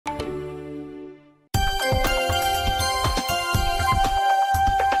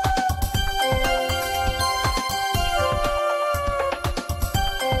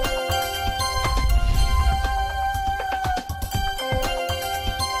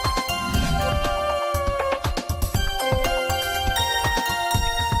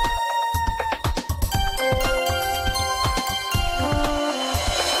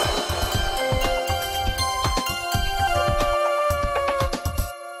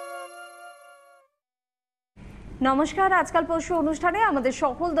নমস্কার, আজকাল পরশু অনুষ্ঠানে আমাদের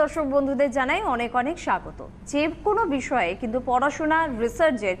সকল দর্শক বন্ধুদের জানাই অনেক অনেক স্বাগত। যে কোনো বিষয়ে কিন্তু পড়াশোনা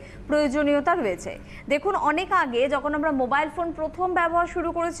রিসার্চের প্রয়োজনীয়তা রয়েছে। দেখুন, অনেক আগে যখন আমরা মোবাইল ফোন প্রথম ব্যবহার শুরু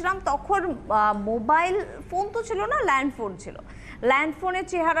করেছিলাম তখন মোবাইল ফোন তো ছিল না, ল্যান্ড ফোন ছিল। ল্যান্ড ফোনের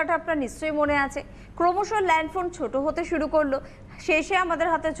চেহারাটা আপনার নিশ্চয়ই মনে আছে। ক্রমশ ল্যান্ড ফোন ছোট হতে শুরু করলো, শেষে আমাদের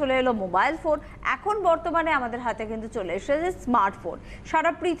হাতে চলে এলো মোবাইল ফোন। এখন বর্তমানে আমাদের হাতে কিন্তু চলে এসেছে স্মার্টফোন।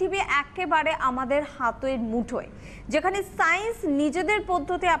 সারা পৃথিবী একেবারে আমাদের হাতের মুঠোয়। যেখানে সায়েন্স নিজেদের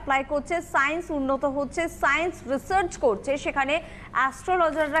পদ্ধতি অ্যাপ্লাই করছে, সায়েন্স উন্নত হচ্ছে, সায়েন্স রিসার্চ করছে, সেখানে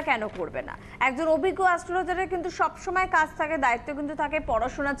অ্যাস্ট্রোলজাররা কেন করবে না? একজন অভিজ্ঞ অ্যাস্ট্রোলজারের কিন্তু সবসময় কাজ থাকে, দায়িত্ব কিন্তু থাকে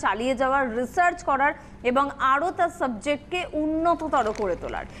পড়াশোনা চালিয়ে যাওয়ার, রিসার্চ করার এবং আরও তার সাবজেক্টকে উন্নততর করে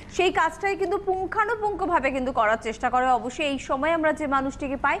তোলার। সেই কাজটাই কিন্তু পুঙ্খানুপুঙ্খভাবে কিন্তু করার চেষ্টা করে। অবশ্যই এই সময় আমরা যে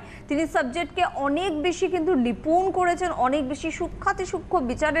মানুষটিকে পাই, তিনি সাবজেক্টকে অনেক বেশি কিন্তু নিপুণ করেছেন, অনেক বেশি সূক্ষ্মাতি সূক্ষ্ম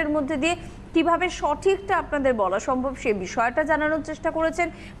বিচারের মধ্যে দিয়ে কিভাবে সঠিকটা আপনাদের বলা সম্ভব সেই বিষয়টা জানানোর চেষ্টা করেছেন।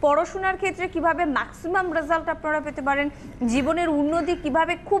 পড়াশোনার ক্ষেত্রে কিভাবে ম্যাক্সিমাম রেজাল্ট আপনারা পেতে পারেন, জীবনের উন্নতি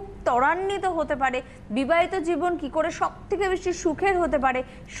কিভাবে খুব ত্বরান্বিত হতে পারে, বিবাহিত জীবন কি করে সব থেকে বেশি সুখের হতে পারে,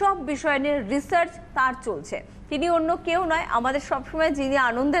 সব বিষয় নিয়ে রিসার্চ তার চলছে। তিনি অন্য কেউ নয়, আমাদের সবসময় যিনি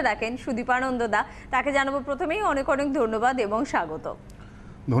আনন্দে রাখেন, সুদীপ আনন্দদা। তাকে জানাবো প্রথমেই অনেক অনেক ধন্যবাদ এবং স্বাগত।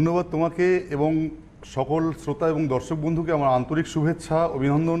 ধন্যবাদ তোমাকে এবং সকল শ্রোতা এবং দর্শক বন্ধুকে আমার আন্তরিক শুভেচ্ছা,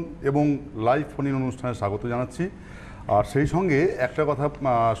 অভিনন্দন এবং লাইভ ফোন ইন অনুষ্ঠানে স্বাগত জানাচ্ছি। আর সেই সঙ্গে একটা কথা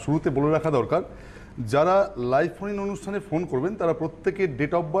শুরুতে বলে রাখা দরকার, যারা লাইভ ফোন ইন অনুষ্ঠানে ফোন করবেন তারা প্রত্যেকে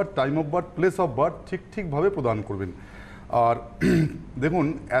date of birth, time of birth, place of birth ঠিকভাবে প্রদান করবেন। আর দেখুন,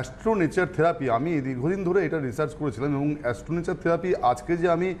 অ্যাস্ট্রো নেচার থেরাপি আমি দীর্ঘদিন ধরে এটা রিসার্চ করেছিলাম এবং অ্যাস্ট্রো নেচার থেরাপি আজকে যে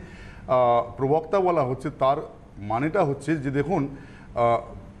আমি প্রবক্তা বলা হচ্ছে তার মানেটা হচ্ছে যে দেখুন,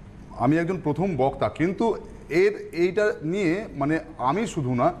 আমি একজন প্রথম বক্তা, কিন্তু এইটা নিয়ে মানে আমি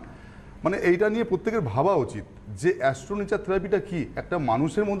শুধু না, মানে এইটা নিয়ে প্রত্যেকের ভাবা উচিত যে অ্যাস্ট্রো নেচার থেরাপিটা কি। একটা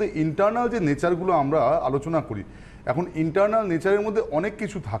মানুষের মধ্যে ইন্টারনাল যে নেচারগুলো আমরা আলোচনা করি, এখন ইন্টারনাল নেচারের মধ্যে অনেক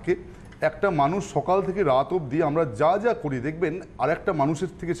কিছু থাকে। একটা মানুষ সকাল থেকে রাত অবধি আমরা যা যা করি দেখবেন আর একটা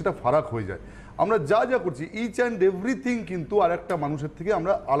মানুষের থেকে সেটা ফারাক হয়ে যায়। আমরা যা যা করছি ইচ অ্যান্ড এভরিথিং কিন্তু আর একটা মানুষের থেকে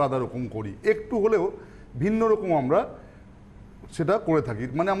আমরা আলাদা রকম করি, একটু হলেও ভিন্ন রকম আমরা সেটা করে থাকি।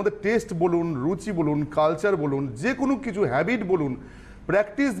 মানে আমাদের টেস্ট বলুন, রুচি বলুন, কালচার বলুন, যে কোনো কিছু হ্যাবিট বলুন,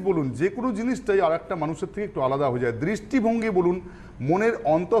 প্র্যাকটিস বলুন, যে কোনো জিনিসটাই আর একটা মানুষের থেকে একটু আলাদা হয়ে যায়। দৃষ্টিভঙ্গি বলুন, মনের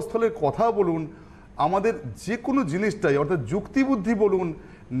অন্তঃস্থলের কথা বলুন, আমাদের যে কোনো জিনিসটাই অর্থাৎ যুক্তিবুদ্ধি বলুন,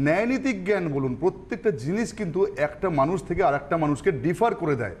 ন্যায়নীতিক জ্ঞান বলুন, প্রত্যেকটা জিনিস কিন্তু একটা মানুষ থেকে আর একটা মানুষকে ডিফার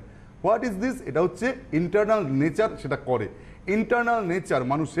করে দেয়। What is this? এটা হচ্ছে ইন্টারনাল নেচার, সেটা করে। ইন্টারনাল নেচার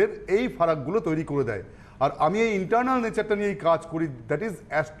মানুষের এই ফারাকগুলো তৈরি করে দেয়। আর আমি এই ইন্টারনাল নেচারটা নিয়েই কাজ করি, দ্যাট ইজ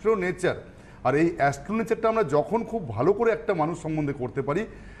অ্যাস্ট্রো নেচার। আর এই অ্যাস্ট্রো নেচারটা আমরা যখন খুব ভালো করে একটা মানুষ সম্বন্ধে করতে পারি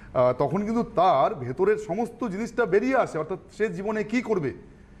তখন কিন্তু তার ভেতরের সমস্ত জিনিসটা বেরিয়ে আসে। অর্থাৎ সে জীবনে কি করবে,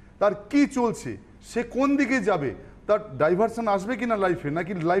 তার কি চলছে, সে কোন দিকে যাবে, তার ডাইভারশন আসবে কিনা লাইফে,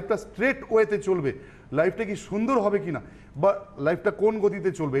 নাকি লাইফটা স্ট্রেট ওয়েতে চলবে, লাইফটা কি সুন্দর হবে কিনা, বা লাইফটা কোন গতিতে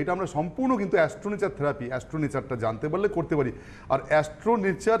চলবে, এটা আমরা সম্পূর্ণ কিন্তু অ্যাস্ট্রো নেচার থেরাপি, অ্যাস্ট্রো নেচারটা জানতে পারলে করতে পারি। আর অ্যাস্ট্রো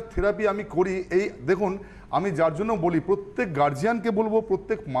নেচার থেরাপি আমি করি এই দেখুন, আমি যার জন্য বলি, প্রত্যেক গার্জিয়ানকে বলবো,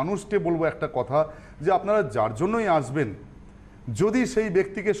 প্রত্যেক মানুষকে বলবো একটা কথা, যে আপনারা যার জন্যই আসবেন যদি সেই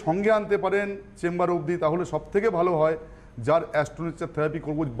ব্যক্তিকে সঙ্গে আনতে পারেন চেম্বার অবধি তাহলে সব থেকে ভালো হয়। যার অ্যাস্ট্রো নেচার থেরাপি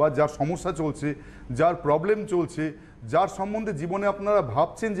করবো বা যার সমস্যা চলছে, যার প্রবলেম চলছে, যার সম্বন্ধে জীবনে আপনারা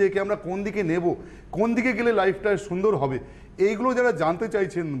ভাবছেন যে একে আমরা কোন দিকে নেব, কোন দিকে গেলে লাইফটা সুন্দর হবে, এইগুলো যারা জানতে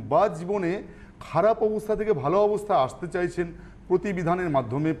চাইছেন বা জীবনে খারাপ অবস্থা থেকে ভালো অবস্থা আসতে চাইছেন প্রতিবিধানের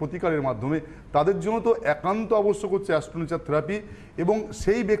মাধ্যমে, প্রতিকারের মাধ্যমে, তাদের জন্য তো একান্ত আবশ্যক হচ্ছে অ্যাস্ট্রো নেচার থেরাপি। এবং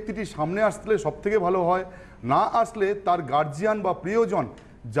সেই ব্যক্তিটি সামনে আসলে সব থেকে ভালো হয়, না আসলে তার গার্জিয়ান বা প্রিয়জন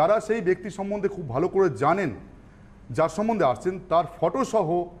যারা সেই ব্যক্তি সম্বন্ধে খুব ভালো করে জানেন, যার সম্বন্ধে আসছেন তার ফটোসহ,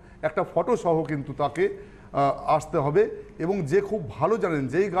 একটা ফটোসহ কিন্তু তাকে আসতে হবে। এবং যে খুব ভালো জানেন,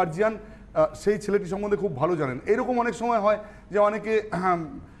 যেই গার্জিয়ান সেই ছেলেটি সম্বন্ধে খুব ভালো জানেন। এরকম অনেক সময় হয় যে অনেকে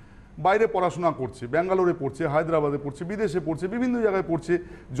বাইরে পড়াশোনা করছে, ব্যাঙ্গালোরে পড়ছে, হায়দ্রাবাদে পড়ছে, বিদেশে পড়ছে, বিভিন্ন জায়গায় পড়ছে,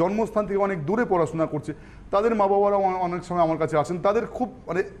 জন্মস্থান থেকে অনেক দূরে পড়াশোনা করছে, তাদের মা বাবারাও অনেক সময় আমার কাছে আসেন। তাদের খুব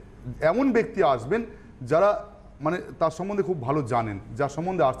মানে এমন ব্যক্তি আসবেন যারা মানে তার সম্বন্ধে খুব ভালো জানেন, যার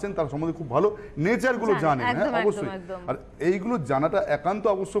সম্বন্ধে আসছেন তার সম্বন্ধে খুব ভালো নেচারগুলো জানেন। হ্যাঁ, অবশ্যই। আর এইগুলো জানাটা একান্ত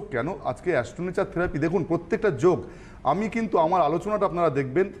আবশ্যক। কেন? আজকে অ্যাস্ট্রো নেচার থেরাপি দেখুন, প্রত্যেকটা যোগ আমি কিন্তু আমার আলোচনাটা আপনারা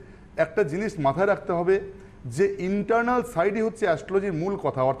দেখবেন, একটা জিনিস মাথায় রাখতে হবে যে ইন্টারনাল সাইডই হচ্ছে অ্যাস্ট্রোলজির মূল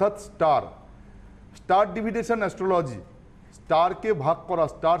কথা, অর্থাৎ স্টার ডিভিডেশন অ্যাস্ট্রোলজি, স্টারকে ভাগ করা,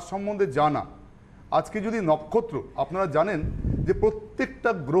 স্টার সম্বন্ধে জানা। আজকে যদি নক্ষত্র, আপনারা জানেন যে প্রত্যেকটা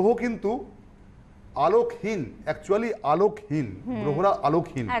গ্রহ কিন্তু আলোকহীন, অ্যাকচুয়ালি আলোকহীন, গ্রহরা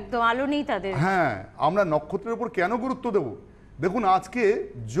আলোকহীন, একদম আলো নেই তাদের। হ্যাঁ, আমরা নক্ষত্রের উপর কেন গুরুত্ব দেব? দেখুন আজকে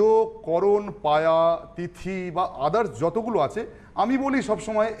যোগ, করণ, পায়া, তিথি বা আদার্স যতগুলো আছে, আমি বলি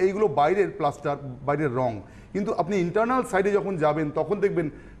সবসময় এইগুলো বাইরের প্লাস্টার, বাইরের রং, কিন্তু আপনি ইন্টারনাল সাইডে যখন যাবেন তখন দেখবেন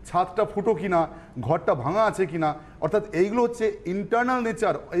ছাদটা ফুটো কিনা, ঘরটা ভাঙা আছে কিনা, অর্থাৎ এইগুলো হচ্ছে ইন্টারনাল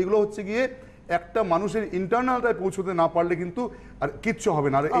নেচার। এইগুলো হচ্ছে গিয়ে একটা মানুষের ইন্টারনালটায় পৌঁছতে না পারলে কিন্তু আর কিচ্ছু হবে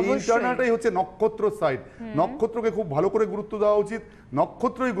না। আর এই ইন্টারনালটাই হচ্ছে নক্ষত্র সাইড। নক্ষত্রকে খুব ভালো করে গুরুত্ব দেওয়া উচিত।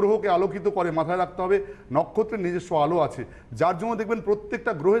 নক্ষত্রই গ্রহকে আলোকিত করে, মাথায় রাখতে হবে নক্ষত্রের নিজস্ব আলো আছে, যার জন্য দেখবেন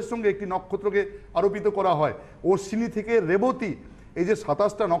প্রত্যেকটা গ্রহের সঙ্গে একটি নক্ষত্রকে আরোপিত করা হয়। অশ্বিনী থেকে রেবতী, এই যে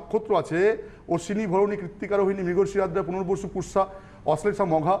 27টা নক্ষত্র আছে, অশ্বিনী, ভরণী, কৃত্তিকা, রোহিণী, মৃগশিরা, আদ্রা, পুনর্বসু, পুষ্যা, অশ্লেষা,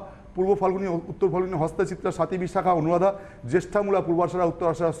 মঘা, পূর্ব ফাল্গুনী, উত্তর ফাল্গুনী, হস্তা, চিত্রা, স্বাতি, বিশাখা, অনুরাধা, জ্যেষ্ঠা, মূলা, পূর্বাষাঢ়া,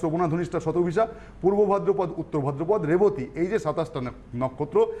 উত্তরাষাঢ়া, শ্রবণা, ধনিষ্ঠা, শতভিষা, পূর্ব ভাদ্রপদ, উত্তর ভাদ্রপদ, রেবতী, এই যে 27টা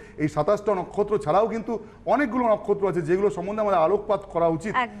নক্ষত্র, এই 27টা নক্ষত্র ছাড়াও কিন্তু অনেকগুলো নক্ষত্র আছে যেগুলো সম্বন্ধে আমাদের আলোকপাত করা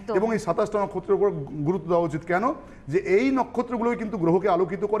উচিত এবং এই 27টা নক্ষত্রের উপর গুরুত্ব দেওয়া উচিত। কেন? যে এই নক্ষত্রগুলোই কিন্তু গ্রহকে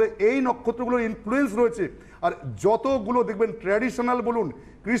আলোকিত করে, এই নক্ষত্রগুলোর ইনফ্লুয়েন্স রয়েছে। আর যতগুলো দেখবেন ট্র্যাডিশনাল বলুন,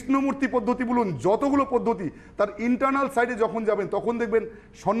 কৃষ্ণমূর্তি পদ্ধতি বলুন, যতগুলো পদ্ধতি, তার ইন্টারনাল সাইডে যখন যাবেন তখন দেখবেন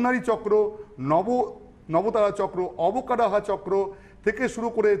স্বর্ণারী চক্র, নবতারা চক্র, অবকারাহা চক্র থেকে শুরু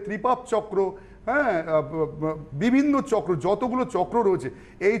করে ত্রিপাপ চক্র, হ্যাঁ, বিভিন্ন চক্র, যতগুলো চক্র রয়েছে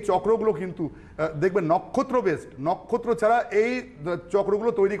এই চক্রগুলো কিন্তু দেখবেন নক্ষত্র বেসড। নক্ষত্র ছাড়া এই চক্রগুলো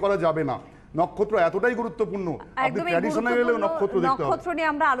তৈরি করা যাবে না। নক্ষত্র এতটাই গুরুত্বপূর্ণ, আপনি ট্র্যাডিশনাল গেলেও নক্ষত্র দেখতে হবে। নক্ষত্র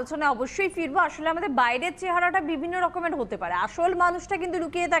নিয়ে আমরা আলোচনায় অবশ্যই ফিরবো। আসলে আমাদের বাইরের চেহারাটা বিভিন্ন রকমের হতে পারে, আসল মানুষটা কিন্তু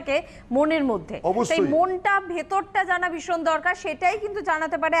লুকিয়ে থাকে মনের মধ্যে। সেই মনটা, ভেতরটা জানা ভীষণ দরকার। সেটাই কিন্তু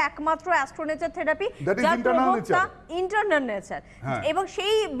জানাতে পারে একমাত্র অ্যাস্ট্রোনেচার থেরাপি, যার প্রভাবটা ইন্টারনাল নেচার। এবং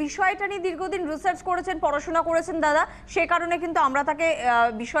সেই বিষয়টা নিয়ে দীর্ঘদিন রিসার্চ করেছেন, পড়াশোনা করেছেন দাদা, সে কারণে কিন্তু আমরা তাকে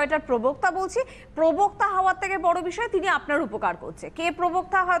বিষয়টার প্রবক্তা বলছি। প্রবক্তা হওয়ার থেকে বড় বিষয় তিনি আপনার উপকার করছে। কে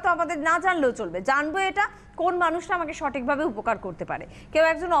প্রবক্তা হয়তো আমাদের না জানলেও চলবে, জানবো এটা কোন মানুষটা আমাকে সঠিকভাবে উপকার করতে পারে। কেউ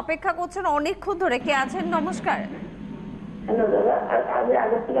একজন অপেক্ষা করছেন অনেকক্ষণ ধরে, কে আছেন? নমস্কার। হ্যালো দাদা, আমি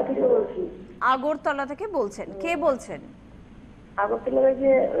আগরতলা থেকে বলছি। আগরতলা থেকে বলছেন, কে বলছেন? আগরতলা থেকে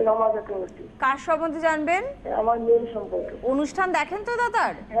রমা চক্রবর্তী। কার সম্বন্ধে জানবেন? আমার মেয়ের সম্পর্কে। অনুষ্ঠান দেখেন তো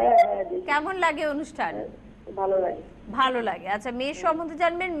দাদার? হ্যাঁ হ্যাঁ, দেখি। কেমন লাগে অনুষ্ঠান? ভালো লাগে। ভালো লাগে। আচ্ছা, মেয়ের সম্বন্ধে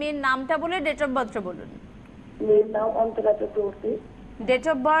জানবেন, মেয়ের নামটা বলে ডেট অফ বার্থটা বলুন। মেয়ের নাম Antara Chakraborty. Date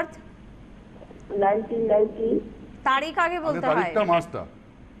of birth 1990। তারিখ আগে বলতে হয়। তারিখটা, মাসটা?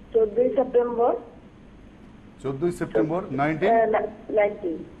 14 সেপ্টেম্বর। 14 সেপ্টেম্বর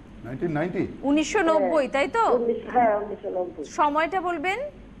 1990। 1990, তাই তো? হ্যাঁ 1990। সময়টা বলবেন?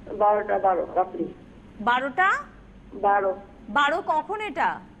 12টা রাত্রি। 12টা 12 কখন এটা?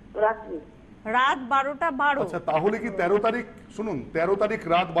 রাত্রি, রাত 12টা 12। আচ্ছা, তাহলে কি 13 তারিখ, শুনুন, 13 তারিখ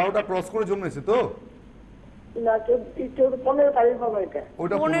রাত 12টা ক্রস করে জন্মেছে তো? না 15 তারিখ হবে এটা।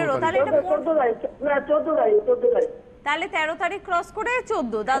 ওটা 15, তাহলে এটা 14 তারিখ, না 14 তারিখ। তাহলে 13 তারিখ ক্রস করে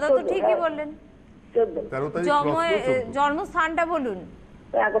 14। দাদা তো ঠিকই বললেন। 14 13 তারিখ ক্রস করে 14। জন্মস্থানটা বলুন।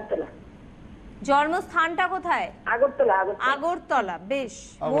 আগরতলা। জন্মস্থানটা কোথায়? আগরতলা। আগরতলা। বেশ,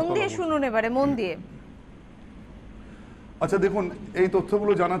 মন দিয়ে শুনুন এবারে, মন দিয়ে। আচ্ছা দেখুন, এই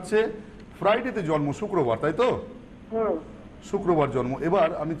তথ্যগুলো জানাচ্ছে ফ্রাইডেতে জন্ম, শুক্রবার, তাই তো? শুক্রবার জন্ম। এবার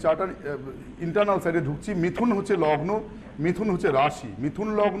আমি চারটার ইন্টারনাল সাইডে ঢুকছি। মিথুন হচ্ছে লগ্ন, মিথুন হচ্ছে রাশি, মিথুন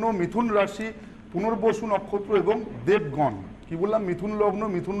লগ্ন, মিথুন রাশি, পুনর্বসু নক্ষত্র এবং দেবগণ। কি বললাম? মিথুন লগ্ন,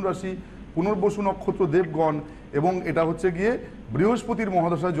 মিথুন রাশি, পুনর্বসু নক্ষত্র, দেবগণ, এবং এটা হচ্ছে গিয়ে বৃহস্পতির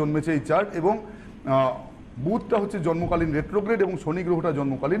মহাদশায় জন্মেছে এই চার্ট। এবং বুধটা হচ্ছে জন্মকালীন রেট্রোগ্রেড এবং শনি গ্রহটা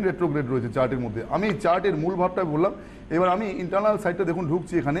জন্মকালীন রেট্রোগ্রেড রয়েছে চার্টের মধ্যে। আমি চার্টের মূল ভাবটা বললাম। এবার আমি ইন্টারনাল সাইডটা দেখুন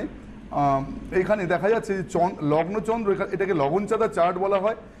ঢুকছি। এখানে দেখা যাচ্ছে যে লগ্নচন্দ্র, এটাকে লগনচাঁদা চার্ট বলা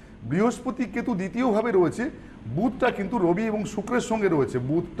হয়। বৃহস্পতি কেতু দ্বিতীয়ভাবে রয়েছে, বুধটা কিন্তু রবি এবং শুক্রের সঙ্গে রয়েছে।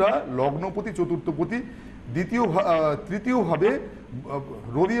 বুধটা লগ্নপতি, চতুর্থপতি, তৃতীয়ভাবে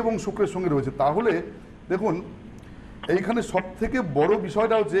রবি এবং শুক্রের সঙ্গে রয়েছে। তাহলে দেখুন, এইখানে সব থেকে বড়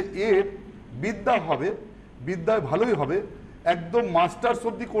বিষয়টা হচ্ছে এর বিদ্যা হবে, বিদ্যায় ভালোই হবে, একদম মাস্টার্স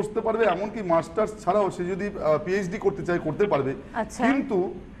অব্দি করতে পারবে, এমনকি মাস্টার্স ছাড়াও সে যদি পিএইচডি করতে চায় করতে পারবে। কিন্তু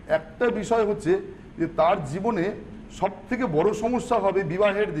একটা বিষয় হচ্ছে যে তার জীবনে সব থেকে বড় সমস্যা হবে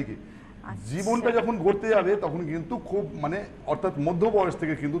বিবাহের দিকে। জীবনটা যখন গড়তে যাবে তখন কিন্তু খুব অর্থাৎ মধ্য বয়স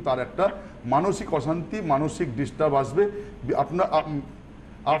থেকে কিন্তু তার একটা মানসিক অশান্তি, মানসিক ডিস্টার্ব আসবে আপনার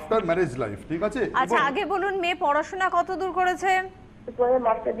আফটার ম্যারেজ লাইফ। ঠিক আছে? আচ্ছা, আগে বলুন, মেয়ে পড়াশোনা কত দূর করেছে?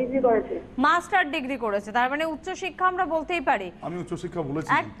 মাস্টার ডিগ্রি করেছে। মাস্টার ডিগ্রি করেছে, তার মানে উচ্চ শিক্ষা আমরা বলতেই পারি। আমি উচ্চ শিক্ষা বলেছি।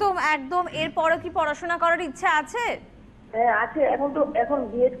 একদম। এরপরে কি পড়াশোনা করার ইচ্ছা আছে? হ্যাঁ আছে, এখন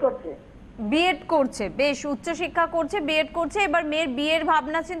বিএড করছে। বিএড করছে, বেশ, উচ্চশিক্ষা করছে, বিএড করছে। এবার মেয়ের বিয়ের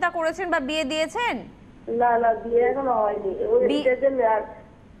ভাবনা চিন্তা করেছেন বা বিয়ে দিয়েছেন? না না, বিয়ে এখনো হয়নি। ওই এটার জন্য আর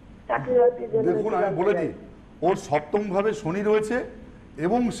চাকরি বাকরির জন্য। দেখুন আমি বলে দিই, ওর সপ্তম ভাবে শনি রয়েছে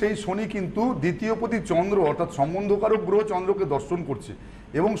এবং সেই শনি কিন্তু দ্বিতীয় পতি চন্দ্র অর্থাৎ সম্বন্ধকারক গ্রহ চন্দ্রকে দর্শন করছে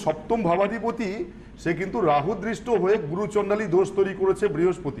এবং সপ্তম ভাবাধিপতি সে কিন্তু রাহুদৃষ্ট হয়ে গুরুচণ্ডালী দোষ তৈরি করেছে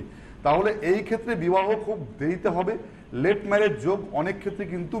বৃহস্পতি। তাহলে এই ক্ষেত্রে বিবাহ খুব দেরিতে হবে। লেট ম্যারেজ যোগ, অনেক ক্ষেত্রে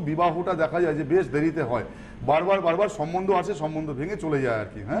কিন্তু বিবাহটা দেখা যায় যে বেশ দেরিতে হয়, বারবার সম্বন্ধ আসে, সম্বন্ধ ভেঙে চলে যায় আর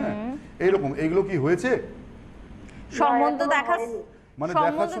কি। হ্যাঁ, এইরকম। এইগুলো কি হয়েছে? সম্বন্ধ দেখা, মানে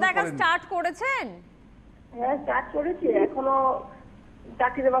সম্বন্ধ দেখা স্টার্ট করেছেন? হ্যাঁ, স্টার্ট করেছি, এখনো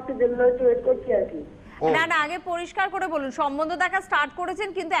চাকরি বাকরির জন্য একটু ওয়েট করছি আর কি। না না, আগে পরিষ্কার করে বলুন, সম্বন্ধ দেখা স্টার্ট করেছেন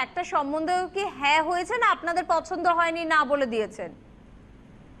কিন্তু একটা সম্বন্ধ কি হ্যাঁ হয়েছে না আপনাদের পছন্দ হয়নি না বলে দিয়েছেন?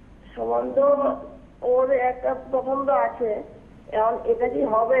 সম্বন্ধ ওর একটা পছন্দ আছে, এখন এটা কি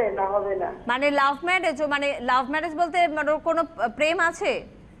হবে না হবে না। মানে লাভ ম্যারেজ? মানে লাভ ম্যারেজ বলতে মানে কোনো প্রেম আছে?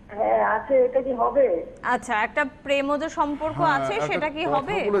 হ্যাঁ আছে, এটা কি হবে? আচ্ছা, একটা প্রেমজ সম্পর্ক আছে, সেটা কি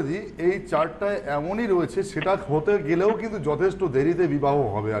হবে? বলে দিই, এই চার্টটায় এমনই রয়েছে, সেটা হতে গেলেও কিন্তু যথেষ্ট দেরিতে বিবাহ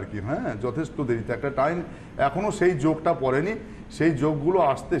হবে আর কি। হ্যাঁ, যথেষ্ট দেরিতে, একটা টাইম এখনো সেই যোগটা পড়েনি, সেই যোগগুলো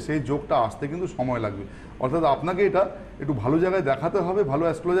আসতে, সেই যোগটা আসতে কিন্তু সময় লাগবে। অর্থাৎ আপনাকে এটা একটু ভালো জায়গায় দেখাতে হবে, ভালো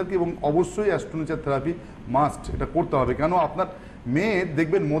অ্যাস্ট্রোলজারকে, এবং অবশ্যই অ্যাস্ট্রোনেচার থেরাপি মাস্ট, এটা করতে হবে। কেন আপনার মেয়ে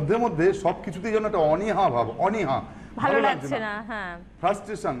দেখবেন মধ্যে মধ্যে সব কিছুতেই যেন একটা অনীহা ভাব, অনীহা, ভালো লাগছে না, হ্যাঁ,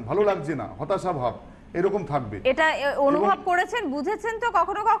 ফ্রাস্ট্রেশন, ভালো লাগছে না, হতাশা ভাব এরকম থাকবে। এটা অনুভব করেছেন, বুঝেছেন তো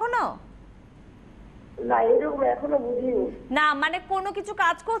কখনো কখনো? না, এরকম এখনো বুঝিনি। না মানে কোনো কিছু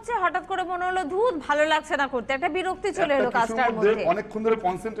কাজ করছে, হঠাৎ করে মনে হলো ধুত ভালো লাগছে না করতে, একটা বিরক্তি চলে এলো কাজটার মধ্যে, অনেকক্ষণ ধরে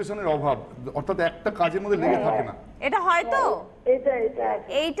কনসেন্ট্রেশনের অভাব, অর্থাৎ একটা কাজের মধ্যে লেগে থাকে না। এটা হয়তো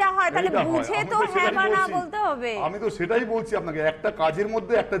এইটা হয়, তাহলে বুঝে তো হ্যাঁ বা না বলতে হবে। আমি তো সেটাই বলছি আপনাকে, একটা কাজের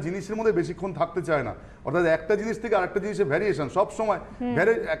মধ্যে, একটা জিনিসের মধ্যে বেশিক্ষণ থাকতে চায় না, অর্থাৎ একটা জিনিস থেকে আরেকটা জিনিসের ভ্যারিয়েশন সব সময়,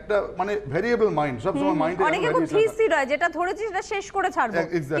 একটা মানে ভ্যারিয়েবল মাইন্ড সব সময়, মাইন্ডে অনেকে খুব স্থির হয়, যেটা ধরেছি সেটা শেষ করে ছাড়বো,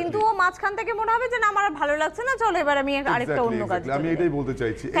 কিন্তু ও মাঝখান থেকে মনে হবে যে না আমার ভালো লাগছে না, চলো এবার আমি আরেকটা অন্য কাজ করি। আমি এটাই বলতে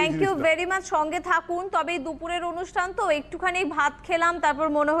চাইছি। থ্যাংক ইউ ভেরি মাচ, সঙ্গে থাকুন। তবে দুপুরের অনুষ্ঠান তো একটুখানি ভাত খেলাম, তারপর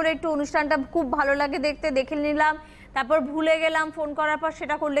মনে হলো একটু অনুষ্ঠানটা খুব ভালো লাগে দেখতে, দেখে নিলাম, তারপর ভুলে গেলাম ফোন করার পর,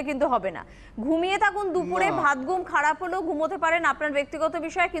 সেটা করলে কিন্তু হবে না। ঘুমিয়ে থাকুন, দুপুরে ভাত ঘুম খারাপ হলেও ঘুমোতে পারেন, আপনার ব্যক্তিগত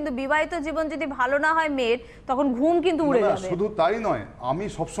বিষয়, কিন্তু বিবাহিত জীবন যদি ভালো না হয় মেয়ের, তখন ঘুম কিন্তু উড়ে যাবে। শুধু তাই নয়, আমি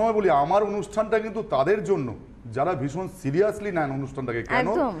সবসময় বলি আমার অনুষ্ঠানটা কিন্তু তাদের জন্য যারা ভীষণ সিরিয়াসলি নেন অনুষ্ঠানটাকে। কেন?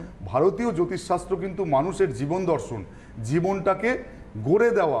 ভারতীয় জ্যোতিষশাস্ত্র কিন্তু মানুষের জীবন দর্শন, জীবনটাকে গড়ে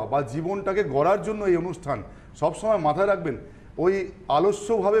দেওয়া বা জীবনটাকে গড়ার জন্য এই অনুষ্ঠান। সবসময় মাথায় রাখবেন, ওই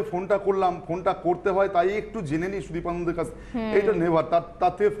আলস্যভাবে ফোনটা করলাম, ফোনটা করতে হয় তাই একটু জেনে নিই সুদীপ আনন্দের কাছে, এইটা নেভার,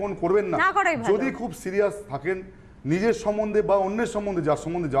 তার থেকে ফোন করবেন না। যদি খুব সিরিয়াস থাকেন নিজের সম্বন্ধে বা অন্যের সম্বন্ধে, যার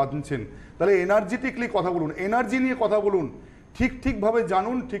সম্বন্ধে জানছেন, তাহলে এনার্জেটিকলি কথা বলুন, এনার্জি নিয়ে কথা বলুন, ঠিকভাবে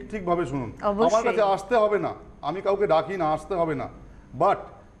জানুন, ঠিকভাবে শুনুন। আমার কাছে আসতে হবে না, আমি কাউকে ডাকি না, আসতে হবে না, বাট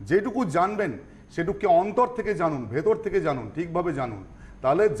যেটুকু জানবেন সেটুকুকে অন্তর থেকে জানুন, ভেতর থেকে জানুন, ঠিকভাবে জানুন,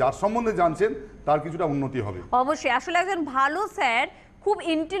 তাহলে যার সম্বন্ধে জানছেন তার কিছুটা উন্নতি হবে। অবশ্যই। আসলে একজন ভালো স্যার, খুব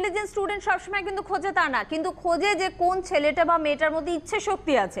ইন্টেলিজেন্ট স্টুডেন্ট সবসময় কিন্তু খোঁজে তা না, কিন্তু খোঁজে যে কোন ছেলেটা বা মেয়েটার মধ্যে ইচ্ছে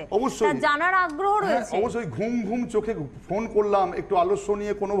শক্তি আছে, অবশ্যই জানার আগ্রহ রয়েছে। অবশ্যই ঘুম চোখে ফোন করলাম, একটু আলস্য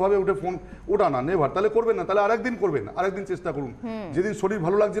নিয়ে কোনোভাবে উঠে ফোন ওটা না, নেভার, তাহলে করবেন না, তাহলে আরেকদিন করবেন, আরেকদিন চেষ্টা করুন। যেদিন শরীর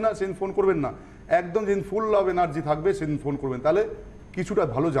ভালো লাগছে না সেদিন ফোন করবেন না, একদম যেদিন ফুল অফ এনার্জি থাকবে সেদিন ফোন করবেন, তাহলে কিছুটা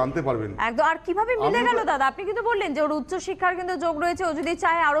ভালো জানতে পারবেন। একদম। আর কিভাবে মিলে গেল দাদা? আপনি কিন্তু বললেন যে ওর উচ্চ শিক্ষার কিন্তু যোগ রয়েছে, ও যদি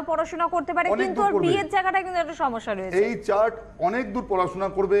চায় আরো পড়াশোনা করতে পারে, কিন্তু ওর বিয়ের জায়গাটা কিন্তু একটা সমস্যা রয়েছে। এই চার্ট অনেক দূর পড়াশোনা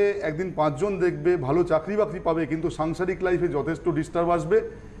করবে, একদিন 5 জন দেখবে, ভালো চাকরি বাকরি পাবে, কিন্তু সাংসারিক লাইফে যথেষ্ট ডিস্টার্ব আসবে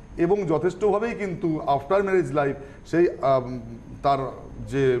এবং যথেষ্টভাবেই কিন্তু আফটার ম্যারেজ লাইফ সেই তার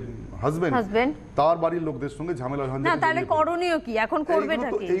যে হাজবেন্ড তার বাড়ির লোকদের সঙ্গে ঝামেলা হয় না। তাহলে করণীয় কি এখন? করবেটা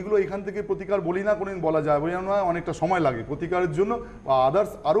কি? এইগুলো এখান থেকে প্রতিকার বলি না, কোনদিন বলা যায় না, অনেকটা সময় লাগে প্রতিকারের জন্য,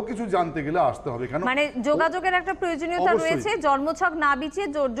 আদার্স আরো কিছু জানতে গেলে আসতে হবে। কেন? মানে যোগাযোগের একটা প্রয়োজনীয়তা রয়েছে, জন্মছক না বিছিয়ে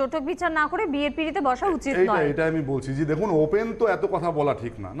জোটক বিচার না করে বিয়ের পিঁড়িতে বসা উচিত নয়। এটা আমি বলছি যে দেখুন, ওপেন তো এত কথা বলা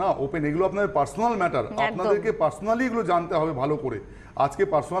ঠিক না, না ওপেন, এগুলো আপনাদের পার্সোনাল ম্যাটার, আপনাদেরকে পার্সোনালি এগুলো জানতে হবে ভালো করে। আজকে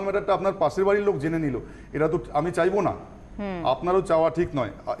পার্সোনাল ম্যাটারটা আপনার পাশের বাড়ির লোক জেনে নিল, এটা তো আমি চাইবো না, আপনারও চাওয়া ঠিক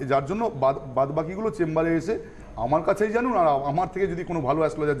নয়, যার জন্য বাদ বাকিগুলো চেম্বারে এসে আমার কাছেই জানুন, আর আমার থেকে যদি কোনো ভালো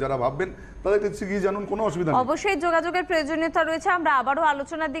অ্যাস্ট্রোলজার যারা ভাববেন তাদের কাছে গিয়ে জানুন, কোনো অসুবিধা নেই। অবশ্যই যোগাযোগের প্রয়োজনীয়তা রয়েছে, আমরা আবারও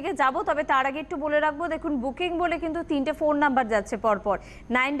আলোচনার দিকে যাব, তবে তার আগে একটু বলে রাখবো, দেখুন বুকিং বলে কিন্তু 3টে ফোন নাম্বার যাচ্ছে পরপর,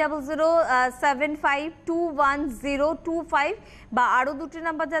 9007521025 বা আরও 2টি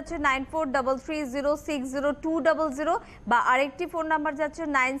নাম্বার যাচ্ছে 9433060200 বা আরেকটি ফোন নাম্বার যাচ্ছে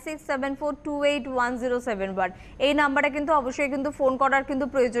 9674281071। এই নাম্বারে কিন্তু অবশ্যই কিন্তু ফোন করার কিন্তু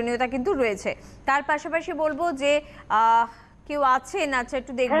প্রয়োজনীয়তা কিন্তু রয়েছে। তার পাশাপাশি বলবো যে কেউ আছেন, আচ্ছা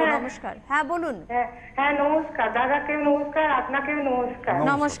একটু দেখবো। নমস্কার, হ্যাঁ বলুন। হ্যাঁ নমস্কার দাদাকে, নমস্কার আপনাকেও নমস্কার।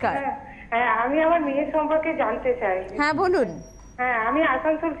 নমস্কার। হ্যাঁ আমি আমার মেয়ের সম্পর্কে জানতে চাই। হ্যাঁ বলুন। হ্যাঁ আমি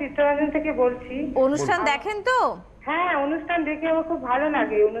আসানসোল চিত্তরঞ্জন থেকে বলছি। অনুষ্ঠান দেখেন তো? হ্যাঁ অনুষ্ঠান দেখে আমার খুব ভালো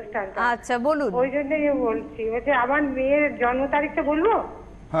লাগে অনুষ্ঠানটা। আচ্ছা বলুন। ওই জন্যই বলছি, বলছে আমার মেয়ের জন্ম তারিখটা বলবো?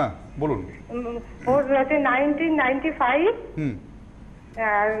 হ্যাঁ বলুন। ওর হচ্ছে 1995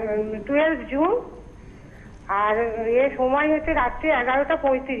 আর 12 জুন, আর এর সময় হচ্ছে রাত্রি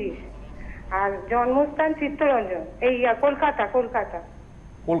 11:35, আর জন্মস্থান চিত্তরঞ্জন, এই কলকাতা।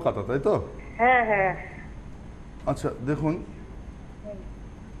 কলকাতা, তাই তো? হ্যাঁ হ্যাঁ। আচ্ছা দেখুন,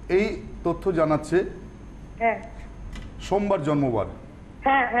 এই তথ্য জানাচ্ছে হ্যাঁ সোমবার জন্মবার।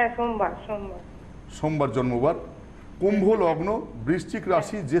 হ্যাঁ হ্যাঁ সোমবার জন্মবার, কুম্ভ লগ্ন, বৃশ্চিক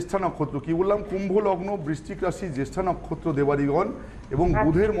রাশি, জ্যেষ্ঠা নক্ষত্র। কি বললাম? কুম্ভ লগ্ন, বৃশ্চিক রাশি, জ্যেষ্ঠা নক্ষত্র দেবাদিগণ এবং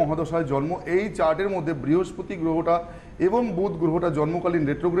বুধের মহাদশায় জন্ম। এই চার্টের মধ্যে বৃহস্পতি গ্রহটা এবং বুধ গ্রহটা জন্মকালীন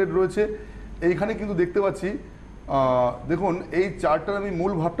রেট্রোগ্রেড রয়েছে। এইখানে কিন্তু দেখতে পাচ্ছি, দেখুন এই চার্টটার আমি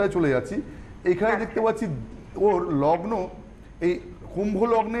মূল ভাবটায় চলে যাচ্ছি। এইখানে দেখতে পাচ্ছি ওর লগ্ন, এই কুম্ভ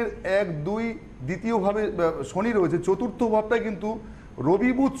লগ্নের 1, 2 দ্বিতীয়ভাবে শনি রয়েছে, চতুর্থ ভাবটায় কিন্তু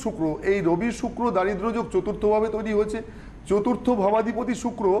রবি বুধ শুক্র, এই রবি শুক্র দারিদ্র্যযোগ চতুর্থভাবে তৈরি হয়েছে। চতুর্থ ভাবাধিপতি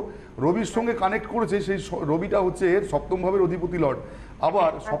শুক্র রবির সঙ্গে কানেক্ট করেছে, সেই রবিটা হচ্ছে এর সপ্তম ভাবের অধিপতি লর্ড।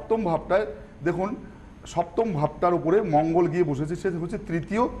 আবার সপ্তম ভাবটায় দেখুন, সপ্তম ভাবটার উপরে মঙ্গল গিয়ে বসেছে, সে হচ্ছে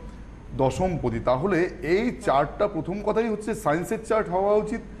তৃতীয় দশমপতি। তাহলে এই চার্টটা প্রথম কথাই হচ্ছে সায়েন্সের চার্ট হওয়া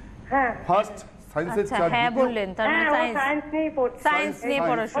উচিত। ফার্স্ট সায়েন্সের চার্ট। হ্যাঁ বললেন, তার মানে সায়েন্স নিয়ে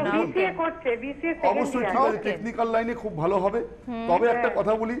পড়াশোনা। অবশ্যই ঠিক আছে, টেকনিক্যাল লাইনে খুব ভালো হবে। তবে একটা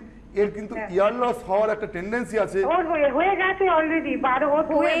কথা বলি, এর কিন্তু ইয়ার লস হওয়ার একটা টেন্ডেন্সি আছে। ওর হয়ে গেছে অলরেডি,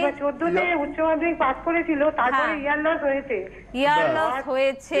 14তে উচ্চ মাধ্যমিক পাস করেছিল, তারপরে ইয়ার লস হয়েছে।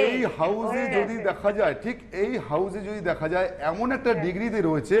 এই হাউসে যদি দেখা যায়, ঠিক এই হাউসে যদি দেখা যায় এমন একটা ডিগ্রিতে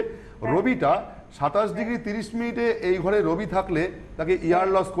রয়েছে, রবিটা 27 ডিগ্রি 30 মিনিটে এই ঘরে রবি থাকলে তাকে ইয়ার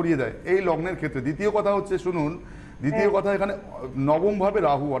লস করিয়ে দেয় এই লগ্নের ক্ষেত্রে। দ্বিতীয় কথা হচ্ছে, শুনুন, দ্বিতীয় কথা, এখানে নবম ভাবে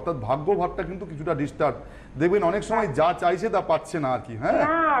রাহু, অর্থাৎ ভাগ্য ভাবটা কিন্তু কিছুটা ডিস্টার্ব। দেখবেন অনেক সময় যা চাইছে তা পাচ্ছে না আর কি। হ্যাঁ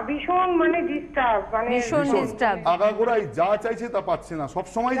ভীষণ ডিস্টার্ব, আগাগোড়াই যা চাইছে তা পাচ্ছে না, সব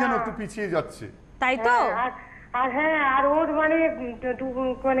সময় যেন একটু পিছিয়ে যাচ্ছে, তাই তো? আর ওর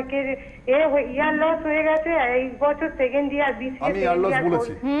ইয়ার লস হয়ে গেছে এই বছর, সেকেন্ড ইয়ার বিসিএস। আমি ইয়ার লস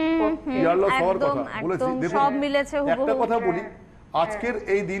বলেছি, ইয়ার লস হওয়ার কথা বলেছি। সব মিলেছে। একটা কথা বলি, আজকের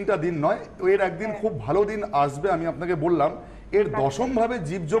এই দিনটা দিন নয়, এর একদিন খুব ভালো দিন আসবে। আমি আপনাকে বললাম, এর দশম ভাবে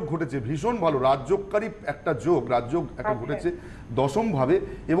জীবযোগ ঘটেছে, ভীষণ ভালো রাজযোগকারী একটা যোগ, রাজযোগ একটা ঘটেছে দশম ভাবে,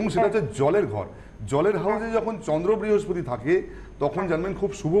 এবং সেটা হচ্ছে জলের ঘর। জলের হাউসে যখন চন্দ্র বৃহস্পতি থাকে তখন জানবেন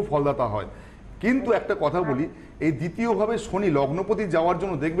খুব শুভ ফলদাতা হয়। কিন্তু একটা কথা বলি, এই দ্বিতীয়ভাবে শনি লগ্নপতি যাওয়ার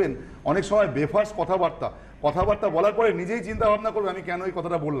জন্য দেখবেন অনেক সময় বেফাস কথাবার্তা বলার পরে নিজেই চিন্তা ভাবনা করবে আমি কেন এই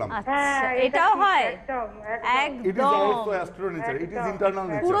কথাটা বললাম। এটাও হয়,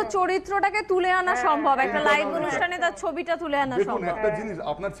 পুরো চরিত্রটাকে তুলে আনা সম্ভব, একটা লাইভ অনুষ্ঠানে তার ছবিটা তুলে আনা সম্ভব। দেখুন একটা জিনিস,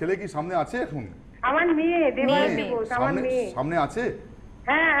 আপনার ছেলে কি সামনে আছে এখন? আমার মেয়ে সামনে আছে।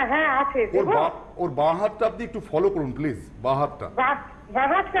 হ্যাঁ আছে। ওর বাঁ হাতটা আপনি একটু ফলো করুন প্লিজ, বাঁ হাতটা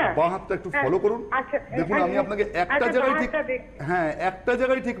একটু ফলো করুন। দেখুন আমি আপনাকে একটা জায়গায় ঠিক, হ্যাঁ একটা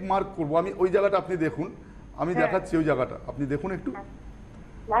জায়গায় ঠিক মার্ক করবো আমি, ওই জায়গাটা আপনি দেখুন, আমি দেখাচ্ছি ওই জায়গাটা, আপনি দেখুন একটু।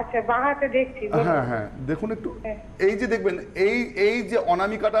 হ্যাঁ দেখুন একটু, এই যে দেখবেন এই যে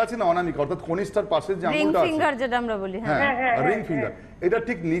অনামিকাটা আছে না, অনামিকা অর্থাৎ কনিষ্ঠার পাশের যে আঙুলটা আছে, যেটা আমরা বলি, হ্যাঁ রিং ফিঙ্গার, এটা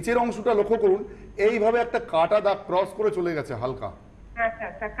ঠিক নিচের অংশটা লক্ষ্য করুন, এইভাবে একটা কাটা দাগ ক্রস করে চলে গেছে হালকা।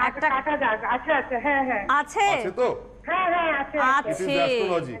 আছে তো?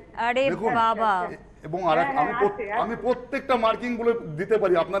 এবং আমি প্রত্যেকটা মার্কিং বলে দিতে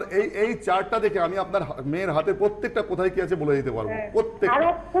পারি আপনার এই চার্টটা দেখে, আমি আপনার মেয়ের হাতে প্রত্যেকটা কোথায় কি আছে বলে দিতে পারবো।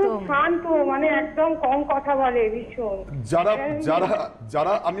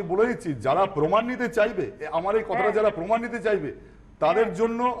 যারা আমি বলে দিচ্ছি, যারা প্রমাণ নিতে চাইবে, আমার এই কথাটা যারা প্রমাণ নিতে চাইবে তাদের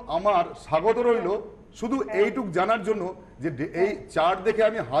জন্য আমার স্বাগত রইল, শুধু এইটুক জানার জন্য যে এই চার্ট দেখে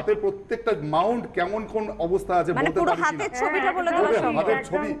আমি হাতের প্রত্যেকটা মাউন্ট কেমন কোন অবস্থা আছে মানে বলতে পুরো পারি হাতের কিনা। ছবিটা বলে দেওয়া তবে সম্ভব। হাতের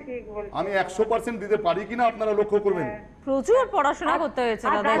ছবি ঠিক বলছেন। আমি 100% দিতে পারি কিনা আপনারা লক্ষ্য করবেন। প্রচুর পড়াশোনা করতে হয়েছে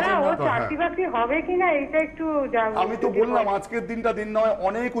আর দাদা এই দাদা জন্য। ও চাকরি বাকরি হবে কিনা এটা একটু আমি তো বললাম আজকের দিনটা দিন নয়,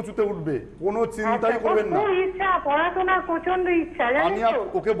 অনেক উঁচুতে উঠবে, কোনো চিন্তাই করবেন না। খুব ইচ্ছা, পড়াশোনার প্রচন্ড ইচ্ছা, আমি জানেন তো?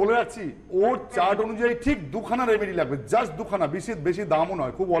 ওকে বলে রাখছি, ওর চার্ট অনুযায়ী ঠিক 2খানা রেমেডি লাগবে, জাস্ট 2খানা, বেশি বেশি দামও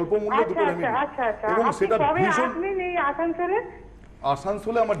নয়, খুব অল্প মূল্যে দুটো রেমেডি, এবং আপনি সেটা কবে ভীষণ। আসবেন এই আসানসোলে?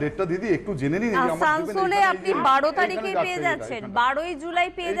 আসানসোলে আমার ডেটটা দিদি একটু জেনে নিন। আসানসোলে আপনি 12 তারিখে পেয়ে যাচ্ছেন, 12ই জুলাই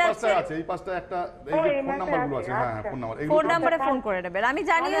পেয়ে যাচ্ছেন। আছে এই পাশটা একটা, এই যে ফোন নাম্বারগুলো আছে, হ্যাঁ ফোন নাম্বার, ফোন নাম্বারে ফোন করে নেবেন, আমি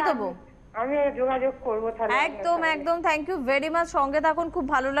জানিয়ে দেবো। আমি যোগাযোগ করবো তাহলে। একদম একদম, থ্যাংক ইউ ভেরি মাচ। সঙ্গে থাকুন, খুব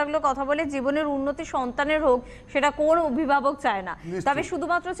ভালো লাগলো কথা বলে। জীবনের উন্নতি সন্তানের হোক, সেটা কোন অভিভাবক চায় না, তবে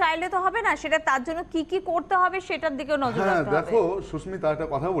শুধুমাত্র চাইলে তো হবে না, সেটা তার জন্য কি কি করতে হবে সেটার দিকেও নজর রাখতে হবে। দেখো সুস্মিতা, একটা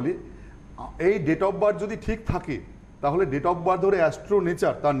কথা বলি, এই ডেট অফ বার্থ যদি ঠিক থাকে তাহলে ডেট অফ বার্থ ধরে অ্যাস্ট্রো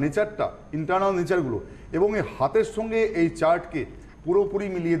নেচার, তার নেচারটা, ইন্টারনাল নেচারগুলো এবং এই হাতের সঙ্গে এই চার্টকে পুরোপুরি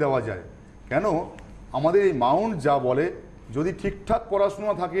মিলিয়ে দেওয়া যায়। কেন, আমাদের এই মাউন্ট যা বলে, যদি ঠিকঠাক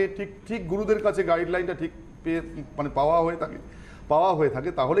পড়াশোনা থাকে, ঠিক গুরুদের কাছে গাইডলাইনটা ঠিক মানে পাওয়া হয়ে থাকে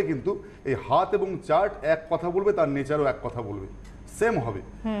তাহলে কিন্তু এই হাত এবং চার্ট এক কথা বলবে, তার নেচারও এক কথা বলবে, সেম হবে।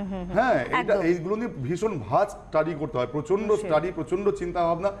 হ্যাঁ, এইগুলো নিয়ে ভীষণ ভাজ স্টাডি করতে হয়, প্রচন্ড স্টাডি, প্রচন্ড চিন্তা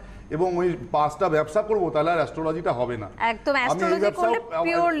ভাবনা, এবং ওই 5টা ব্যবসা করবো তাহলে আর অ্যাস্ট্রোলজিটা হবে না। একদম, অ্যাস্ট্রোলজি করলে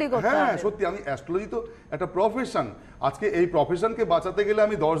পিওরলি করতে হবে। হ্যাঁ সত্যি, আমি অ্যাস্ট্রোলজি তো একটা প্রফেশন, আজকে এই প্রফেশনকে বাঁচাতে গেলে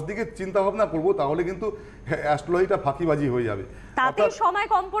আমি 10 দিকে চিন্তা ভাবনা করব, তাহলে কিন্তু অ্যাস্ট্রোলজিটা ফাঁকিবাজি হয়ে যাবে, তাতে সময়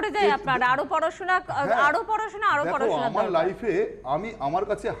কম পড়ে যায় আপনার, আরো পড়াশোনা। আমার লাইফে আমার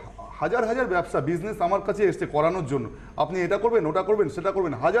কাছে হাজার হাজার ব্যবসা, বিজনেস আমার কাছে এসছে করানোর জন্য, আপনি এটা করবেন, ওটা করবেন, সেটা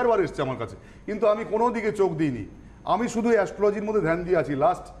করবেন, হাজারবার এসছে আমার কাছে, কিন্তু আমি কোনো দিকে চোখ দিইনি। আমি শুধু অ্যাস্ট্রোলজির মধ্যে ধ্যান দিয়ে আছি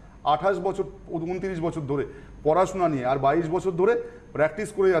লাস্ট 28 বছর 29 বছর ধরে পড়াশোনা নিয়ে, আর 22 বছর ধরে প্র্যাকটিস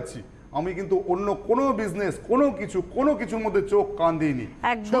করে যাচ্ছি। আমি কিন্তু অন্য কোনো বিজনেস, কোনো কিছুর মধ্যে চোখ কান দিইনি,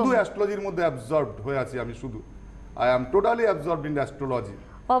 শুধু অ্যাস্ট্রোলজির মধ্যে অ্যাবজর্বড হয়ে আছি। আমি শুধু I am totally absorbed in astrology.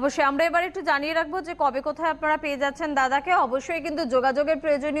 অবশ্যই আমরা এবার একটু জানিয়ে রাখবো যে কবে কোথায় আপনারা পেয়ে যাচ্ছেন দাদাকে। অবশ্যই কিন্তু যোগাযোগের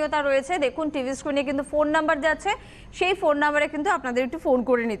প্রয়োজনীয়তা রয়েছে। দেখুন টিভি স্ক্রিনে কিন্তু ফোন নাম্বার যাচ্ছে, সেই ফোন নাম্বারে কিন্তু আপনাদের একটু ফোন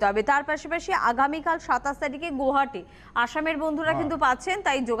করে নিতে হবে। তার পাশাপাশি আগামীকাল 27 তারিখে গুয়াহাটি আসামের বন্ধুরা কিন্তু পাচ্ছেন,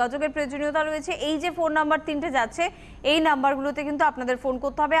 তাই যোগাযোগের প্রয়োজনীয়তা রয়েছে। এই যে ফোন নাম্বার 3টে যাচ্ছে, এই নাম্বারগুলোতে কিন্তু আপনাদের ফোন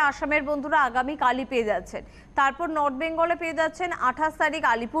করতে হবে। আসামের বন্ধুরা আগামীকালই পেয়ে যাচ্ছেন। তারপর নর্থ বেঙ্গলে পেয়ে যাচ্ছেন 28 তারিখ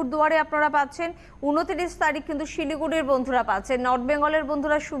আলিপুরদুয়ারে আপনারা পাচ্ছেন, 29 তারিখ কিন্তু শিলিগুড়ির বন্ধুরা পাচ্ছেন। নর্থ বেঙ্গলের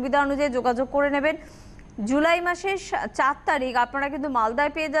বন্ধুরা সুবিধা অনুযায়ী যোগাযোগ করে নেবেন। জুলাই মাসের 4 তারিখ আপনারা কিন্তু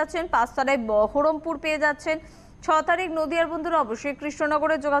মালদায় পেয়ে যাচ্ছেন, 5 তারিখ বহরমপুর পেয়ে যাচ্ছেন, 6 তারিখ নদিয়ার বন্ধুরা অবশ্যই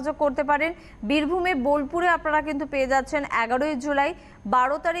কৃষ্ণনগরে যোগাযোগ করতে পারেন। বীরভূমে বোলপুরে আপনারা কিন্তু পেয়ে যাচ্ছেন 11ই জুলাই।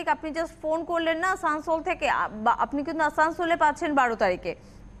 12 তারিখ আপনি জাস্ট ফোন করলেন না আসানসোল থেকে, আপনি কিন্তু আসানসোলে পাচ্ছেন 12 তারিখে।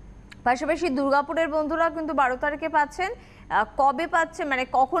 পাশাপাশি দুর্গাপুরের বন্ধুরা কিন্তু 12 তারিখে পাচ্ছেন। কবে পাচ্ছেন, মানে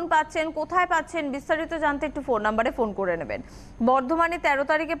কখন পাচ্ছেন, কোথায় পাচ্ছেন, বিস্তারিত জানতে একটু ফোন নাম্বারে ফোন করে নেবেন। বর্ধমানে 13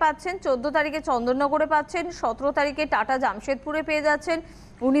 তারিখে পাচ্ছেন, 14 তারিখে চন্দননগরে পাচ্ছেন, 17 তারিখে টাটা জামশেদপুরে পেয়ে যাচ্ছেন,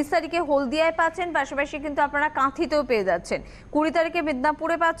 19 তারিখে হলদিয়ায় পাচ্ছেন, পাশাপাশি কিন্তু আপনারা কাঁথিতেও পেয়ে যাচ্ছেন, 20 তারিখে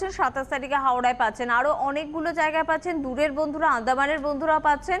মিদনাপুরে পাচ্ছেন, 27 তারিখে হাওড়ায় পাচ্ছেন, আরও অনেকগুলো জায়গায় পাচ্ছেন। দূরের বন্ধুরা, আন্দামানের বন্ধুরা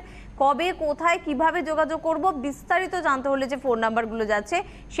পাচ্ছেন। কবে, কোথায়, কিভাবে যোগাযোগ করব বিস্তারিত জানতে হলে যে ফোন নাম্বারগুলো যাচ্ছে,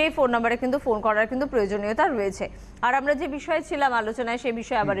 সেই ফোন নাম্বারে কিন্তু ফোন করার কিন্তু প্রয়োজনীয়তা রয়েছে। আর আমরা যে বিষয়ে ছিলাম আলোচনায়, সেই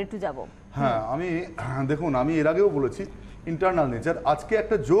বিষয়ে আবার একটু যাব। হ্যাঁ, দেখুন, আমি এর আগেও বলেছি ইন্টারনাল নেচার। আজকে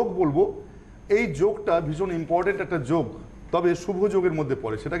একটা যোগ বলবো, এই যোগটা ভীষণ ইম্পর্টেন্ট একটা যোগ, তবে শুভ যোগের মধ্যে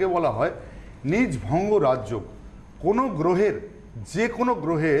পড়ে। সেটাকে বলা হয় নিজ ভঙ্গ রাজযোগ। যে কোনো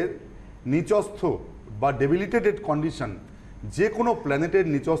গ্রহের নিচস্থ বা ডেবিলিটেটেড কন্ডিশন, যে কোনো প্ল্যানেটের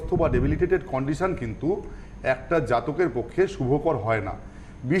নিচস্থ বা ডেবিলিটেটেড কন্ডিশন কিন্তু একটা জাতকের পক্ষে শুভকর হয় না।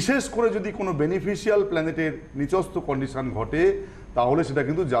 বিশেষ করে যদি কোনো বেনিফিশিয়াল প্ল্যানেটের নিচস্থ কন্ডিশন ঘটে, তাহলে সেটা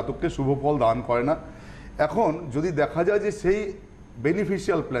কিন্তু জাতককে শুভ ফল দান করে না। এখন যদি দেখা যায় যে সেই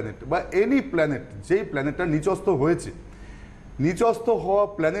বেনিফিশিয়াল প্ল্যানেট বা এনি প্ল্যানেট, যেই প্ল্যানেটটা নিচস্থ হয়েছে, নিচস্থ হওয়া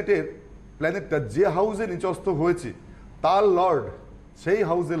প্ল্যানেটটা যে হাউসে নিচস্থ হয়েছে, তার লর্ড, সেই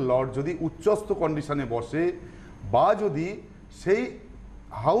হাউসের লর্ড যদি উচ্চস্থ কন্ডিশনে বসে, বা যদি সেই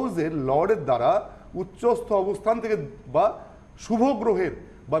হাউসের লর্ডের দ্বারা উচ্চস্থ অবস্থান থেকে বা শুভ গ্রহের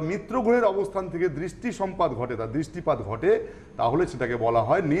বা মিত্র গ্রহের অবস্থান থেকে দৃষ্টিপাত ঘটে, তাহলে সেটাকে বলা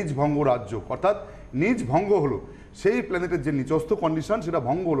হয় নিজ ভঙ্গ রাজ্য। অর্থাৎ নিজ ভঙ্গ হলো, সেই প্ল্যানেটের যে নিচস্থ কন্ডিশন সেটা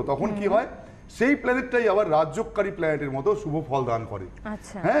ভঙ্গ হলো, তখন কি হয়, সেই প্ল্যানেটটাই আবার রাজ্যকারী প্ল্যানেটের মতো শুভ ফল দান করে।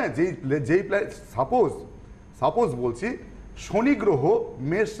 হ্যাঁ, যেই প্ল্যানেট, সাপোজ বলছি, শনি গ্রহ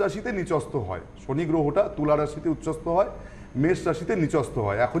মেষ রাশিতে নিচস্থ হয়, শনি গ্রহটা তুলা রাশিতে উচ্চস্থ হয়, মেষ রাশিতে নিচস্থ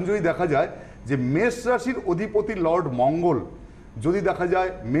হয়। এখন যদি দেখা যায় যে মেষ রাশির অধিপতি লর্ড মঙ্গল যদি দেখা যায়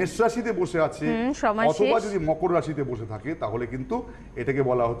মেষ রাশিতে বসে আছে অথবা যদি মকর রাশিতে বসে থাকে, তাহলে কিন্তু এটাকে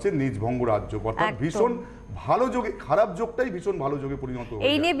বলা হচ্ছে নিজভঙ্গ রাজযোগ, অর্থাৎ ভীষণ ভালো যোগে, খারাপ যোগটাই ভীষণ ভালো যোগে পরিণত হবে।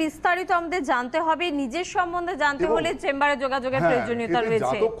 এই নিয়ে বিস্তারিত আমাদের জানতে হবে, নিজের সম্বন্ধে জানতে হলে চেম্বারে যোগাযোগের প্রয়োজনীয়তা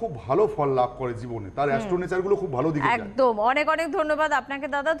রয়েছে। জাতক খুব ভালো ফল লাভ করে জীবনে, তার অ্যাস্ট্রো নেচার গুলো খুব ভালো দিকে যায়। একদম, অনেক অনেক ধন্যবাদ আপনাকে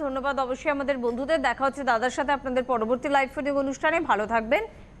দাদা। ধন্যবাদ অবশ্যই আমাদের বন্ধুদের। দেখা হচ্ছে দাদার সাথে আপনাদের পরবর্তী লাইভ ফিডিং অনুষ্ঠানে। ভালো থাকবেন,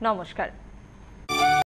 নমস্কার।